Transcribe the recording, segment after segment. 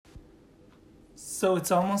So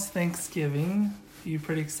it's almost Thanksgiving. Are you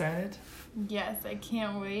pretty excited? Yes, I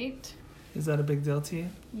can't wait. Is that a big deal to you?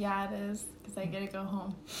 Yeah, it is, because I get to go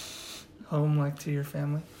home. Home, like to your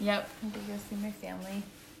family? Yep, I get to go see my family.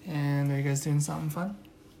 And are you guys doing something fun?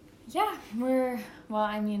 Yeah,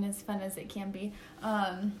 as fun as it can be.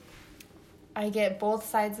 I get both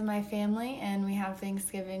sides of my family, and we have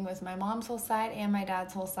Thanksgiving with my mom's whole side and my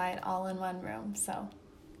dad's whole side all in one room, so.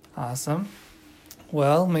 Awesome.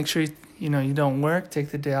 Well, make sure you don't work,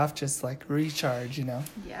 take the day off, just like recharge,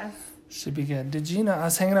 Yes. Should be good. Did you know, I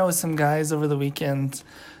was hanging out with some guys over the weekend,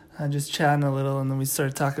 just chatting a little, and then we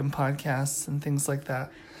started talking podcasts and things like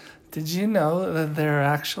that. Did you know that there are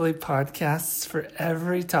actually podcasts for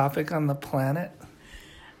every topic on the planet?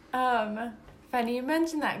 Funny you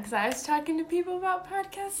mentioned that, because I was talking to people about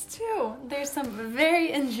podcasts too. There's some very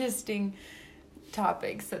interesting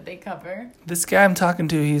topics that they cover. This guy I'm talking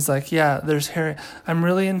to, he's like, yeah, there's Harry. I'm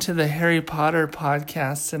really into the Harry Potter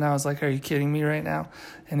podcasts. And I was like, are you kidding me right now?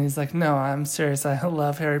 And he's like, no, I'm serious. I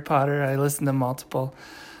love Harry Potter. I listen to multiple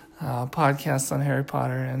podcasts on Harry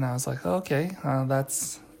Potter. And I was like, okay,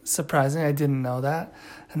 that's surprising. I didn't know that.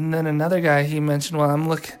 And then another guy, he mentioned, well,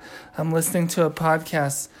 I'm listening to a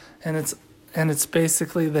podcast, and it's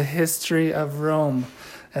basically the history of Rome.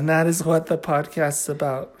 And that is what the podcast's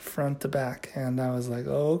about, front to back. And I was like,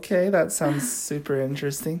 oh, okay, that sounds super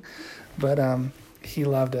interesting. But he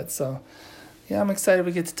loved it. So, yeah, I'm excited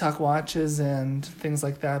we get to talk watches and things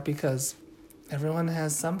like that, because everyone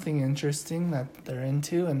has something interesting that they're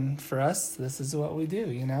into. And for us, this is what we do,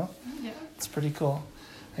 Yeah. It's pretty cool.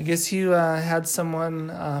 I guess you had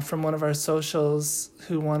someone from one of our socials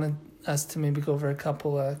who wanted us to maybe go over a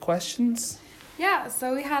couple of questions. Yeah,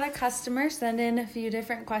 so we had a customer send in a few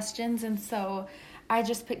different questions, and so I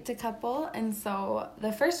just picked a couple. And so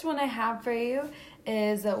the first one I have for you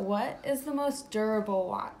is, what is the most durable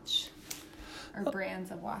watch or brands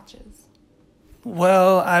of watches?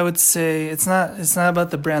 Well, I would say it's not about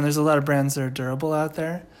the brand. There's a lot of brands that are durable out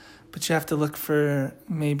there, but you have to look for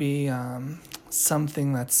maybe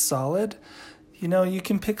something that's solid. You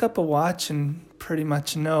can pick up a watch and pretty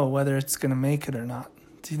much know whether it's going to make it or not.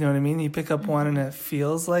 Do you know what I mean? You pick up one and it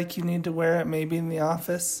feels like you need to wear it maybe in the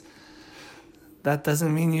office. That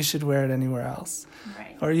doesn't mean you should wear it anywhere else.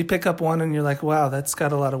 Right. Or you pick up one and you're like, wow, that's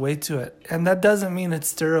got a lot of weight to it. And that doesn't mean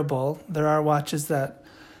it's durable. There are watches that,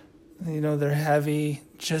 they're heavy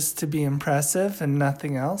just to be impressive and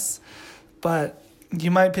nothing else. But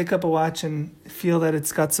you might pick up a watch and feel that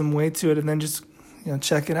it's got some weight to it, and then just,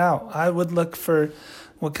 check it out. I would look for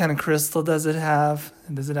what kind of crystal does it have.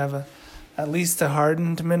 Does it have at least a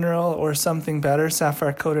hardened mineral or something better,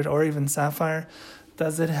 sapphire coated or even sapphire?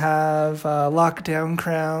 Does it have a lockdown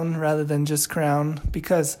crown rather than just crown?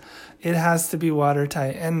 Because it has to be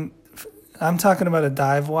watertight. And I'm talking about a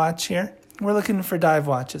dive watch here. We're looking for dive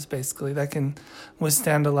watches, basically, that can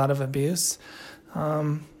withstand a lot of abuse.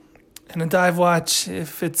 And a dive watch,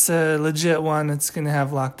 if it's a legit one, it's going to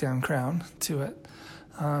have lockdown crown to it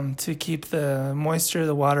to keep the moisture,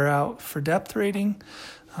 the water out for depth rating.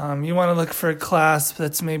 You want to look for a clasp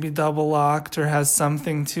that's maybe double locked or has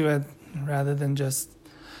something to it rather than just,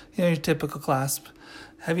 your typical clasp.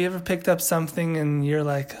 Have you ever picked up something and you're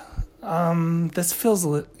like, this feels,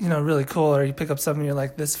 really cool, or you pick up something and you're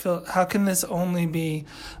like, how can this only be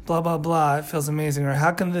blah, blah, blah? It feels amazing. Or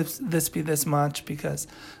how can this be this much? Because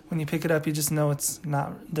when you pick it up, you just know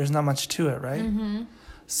there's not much to it, right? Mm-hmm.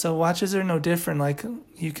 So watches are no different. Like,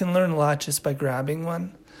 you can learn a lot just by grabbing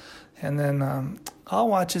one. And then all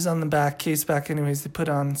watches on the case back anyways, they put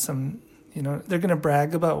on some, they're going to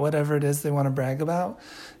brag about whatever it is they want to brag about.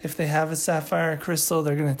 If they have a sapphire crystal,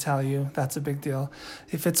 they're going to tell you that's a big deal.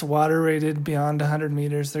 If it's water rated beyond 100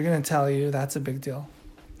 meters, they're going to tell you that's a big deal.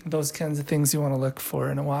 Those kinds of things you want to look for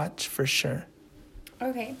in a watch, for sure.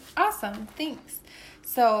 Okay, awesome. Thanks.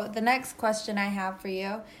 So the next question I have for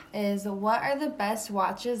you is, what are the best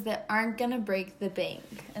watches that aren't going to break the bank?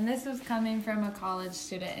 And this is coming from a college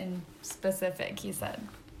student in specific, he said.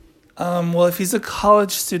 Well, if he's a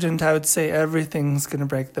college student, I would say everything's going to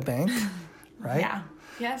break the bank, right? Yeah.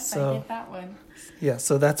 Yes, So, I get that one. Yeah,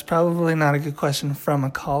 so that's probably not a good question from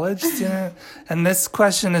a college student. And this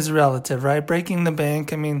question is relative, right? Breaking the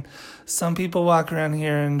bank, some people walk around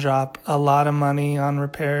here and drop a lot of money on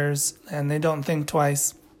repairs and they don't think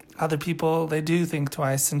twice. Other people, they do think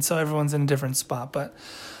twice, and so everyone's in a different spot. But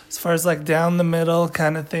as far as like down the middle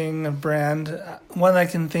kind of thing, a brand, one I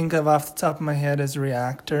can think of off the top of my head is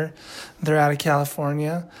Reactor. They're out of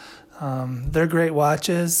California. They're great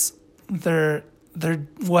watches. They're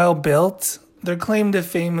well built. Their claim to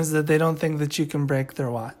fame is that they don't think that you can break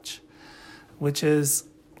their watch, which is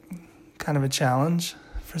kind of a challenge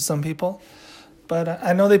for some people. But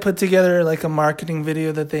I know they put together like a marketing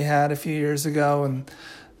video that they had a few years ago, and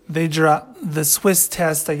they drop the Swiss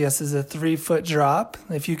test, I guess, is a 3-foot drop.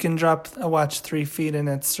 If you can drop a watch 3 feet and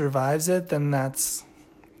it survives it, then that's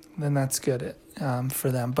good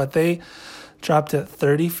for them. But they dropped it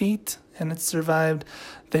 30 feet and it survived.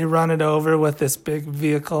 They run it over with this big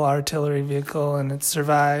vehicle, artillery vehicle, and it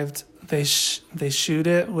survived. They shoot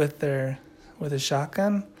it with a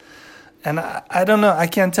shotgun. And I don't know, I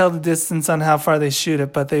can't tell the distance on how far they shoot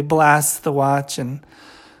it, but they blast the watch, and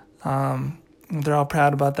they're all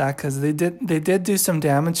proud about that because they did do some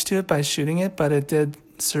damage to it by shooting it, but it did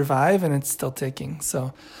survive and it's still ticking.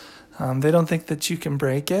 So they don't think that you can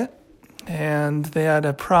break it. And they had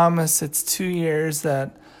a promise, it's 2 years,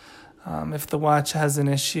 that if the watch has an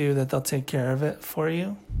issue, that they'll take care of it for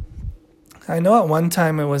you. I know at one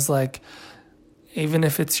time it was like, even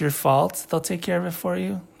if it's your fault, they'll take care of it for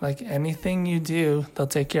you. Like anything you do, they'll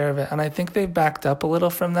take care of it. And I think they've backed up a little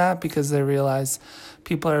from that because they realize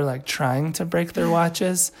people are like trying to break their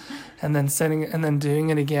watches and then doing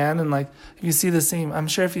it again. And like, if you see the same, I'm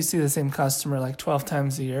sure if you see the same customer like 12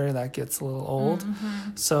 times a year, that gets a little old.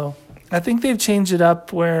 Mm-hmm. So I think they've changed it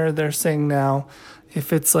up where they're saying now,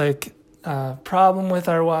 if it's like a problem with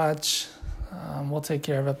our watch, we'll take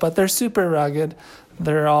care of it. But they're super rugged.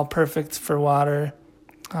 They're all perfect for water.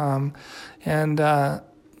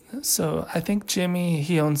 So I think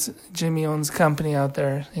Jimmy owns a company out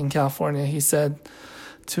there in California. He said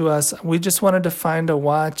to us, we just wanted to find a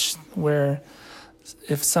watch where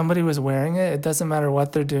if somebody was wearing it, it doesn't matter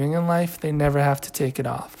what they're doing in life, they never have to take it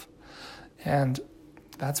off. And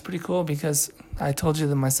that's pretty cool because I told you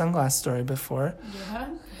my sunglass story before. Yeah.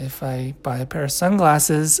 If I buy a pair of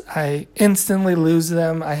sunglasses, I instantly lose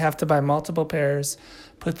them. I have to buy multiple pairs,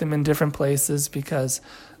 put them in different places because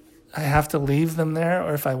I have to leave them there,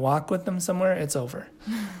 or if I walk with them somewhere, it's over.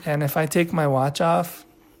 And if I take my watch off,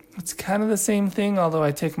 it's kind of the same thing, although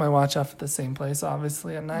I take my watch off at the same place,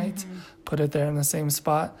 obviously, at night, put it there in the same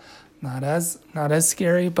spot. Not as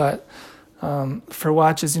scary, but for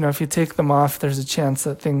watches, if you take them off, there's a chance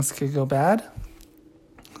that things could go bad.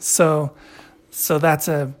 So that's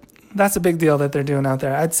a big deal that they're doing out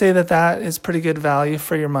there. I'd say that is pretty good value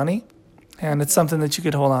for your money, and it's something that you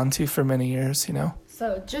could hold on to for many years,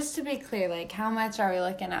 So just to be clear, like how much are we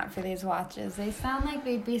looking at for these watches? They sound like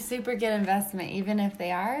they'd be super good investment, even if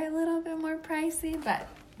they are a little bit more pricey, but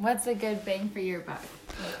what's a good bang for your buck?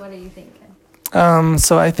 Like, what are you thinking?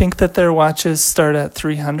 So I think that their watches start at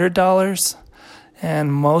 $300,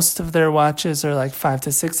 and most of their watches are like $500 to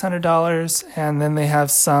 $600, and then they have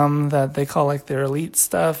some that they call like their elite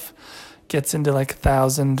stuff, gets into like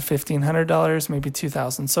 $1,000, $1,500, maybe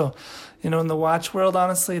 $2,000. So, in the watch world,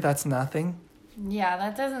 honestly, that's nothing. Yeah,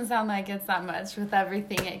 that doesn't sound like it's that much with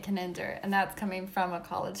everything it can endure, and that's coming from a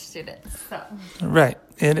college student. So right,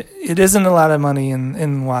 it isn't a lot of money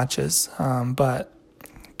in watches, but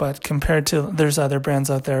compared to there's other brands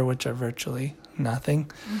out there which are virtually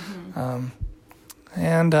nothing. Mm-hmm.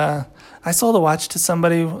 And I sold a watch to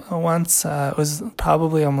somebody once. It was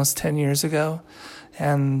probably almost 10 years ago.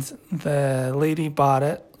 And the lady bought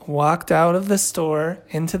it, walked out of the store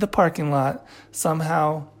into the parking lot,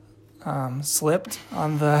 somehow slipped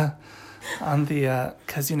on the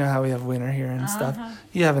because you know how we have winter here and stuff.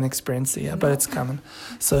 You haven't experienced it yet, but it's coming.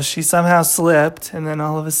 So she somehow slipped, and then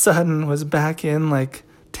all of a sudden was back in. Like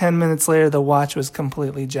 10 minutes later, the watch was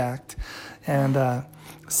completely jacked. And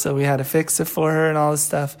so we had to fix it for her and all this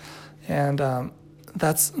stuff. And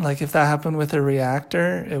that's like, if that happened with a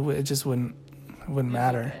reactor, it just wouldn't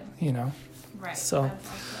matter, Right. So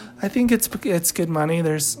I think it's good money.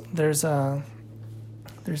 There's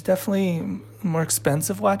definitely more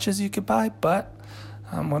expensive watches you could buy, but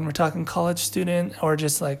when we're talking college student or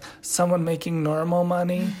just like someone making normal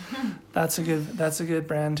money, that's a good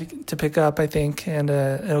brand to pick up, I think, and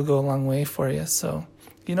it'll go a long way for you. So,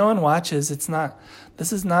 in watches,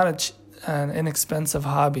 this is not an inexpensive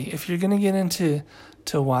hobby. If you're going to get into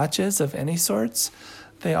watches of any sorts,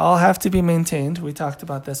 they all have to be maintained. We talked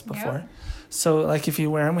about this before. Yep. So like if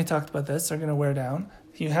you wear them, we talked about this, they're going to wear down.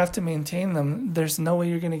 You have to maintain them. There's no way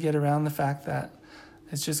you're going to get around the fact that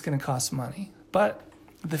it's just going to cost money. But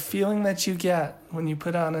the feeling that you get when you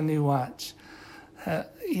put on a new watch, a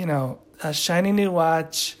shiny new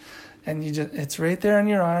watch, and it's right there on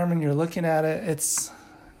your arm and you're looking at it,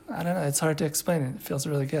 I don't know, it's hard to explain it. It feels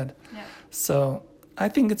really good. Yeah. So I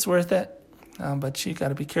think it's worth it. But you got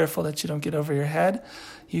to be careful that you don't get over your head.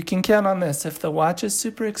 You can count on this. If the watch is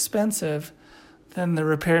super expensive, then the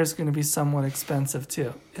repair is going to be somewhat expensive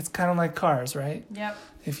too. It's kind of like cars, right? Yep.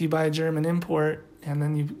 If you buy a German import, and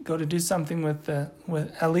then you go to do something with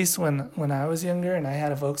at least when I was younger and I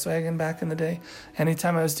had a Volkswagen back in the day,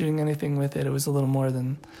 anytime I was doing anything with it, it was a little more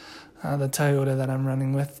than the Toyota that I'm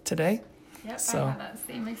running with today. Yep, So, I had that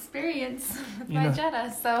same experience with You my know.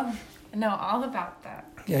 Jetta, so I know all about that.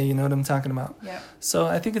 Yeah, you know what I'm talking about. Yep. So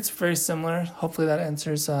I think it's very similar. Hopefully that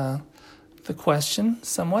answers the question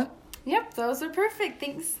somewhat. Yep, those are perfect.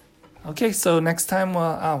 Thanks. Okay, so next time,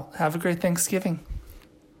 have a great Thanksgiving.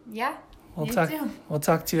 Yeah, We'll you talk. too. We'll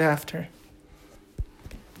talk to you after.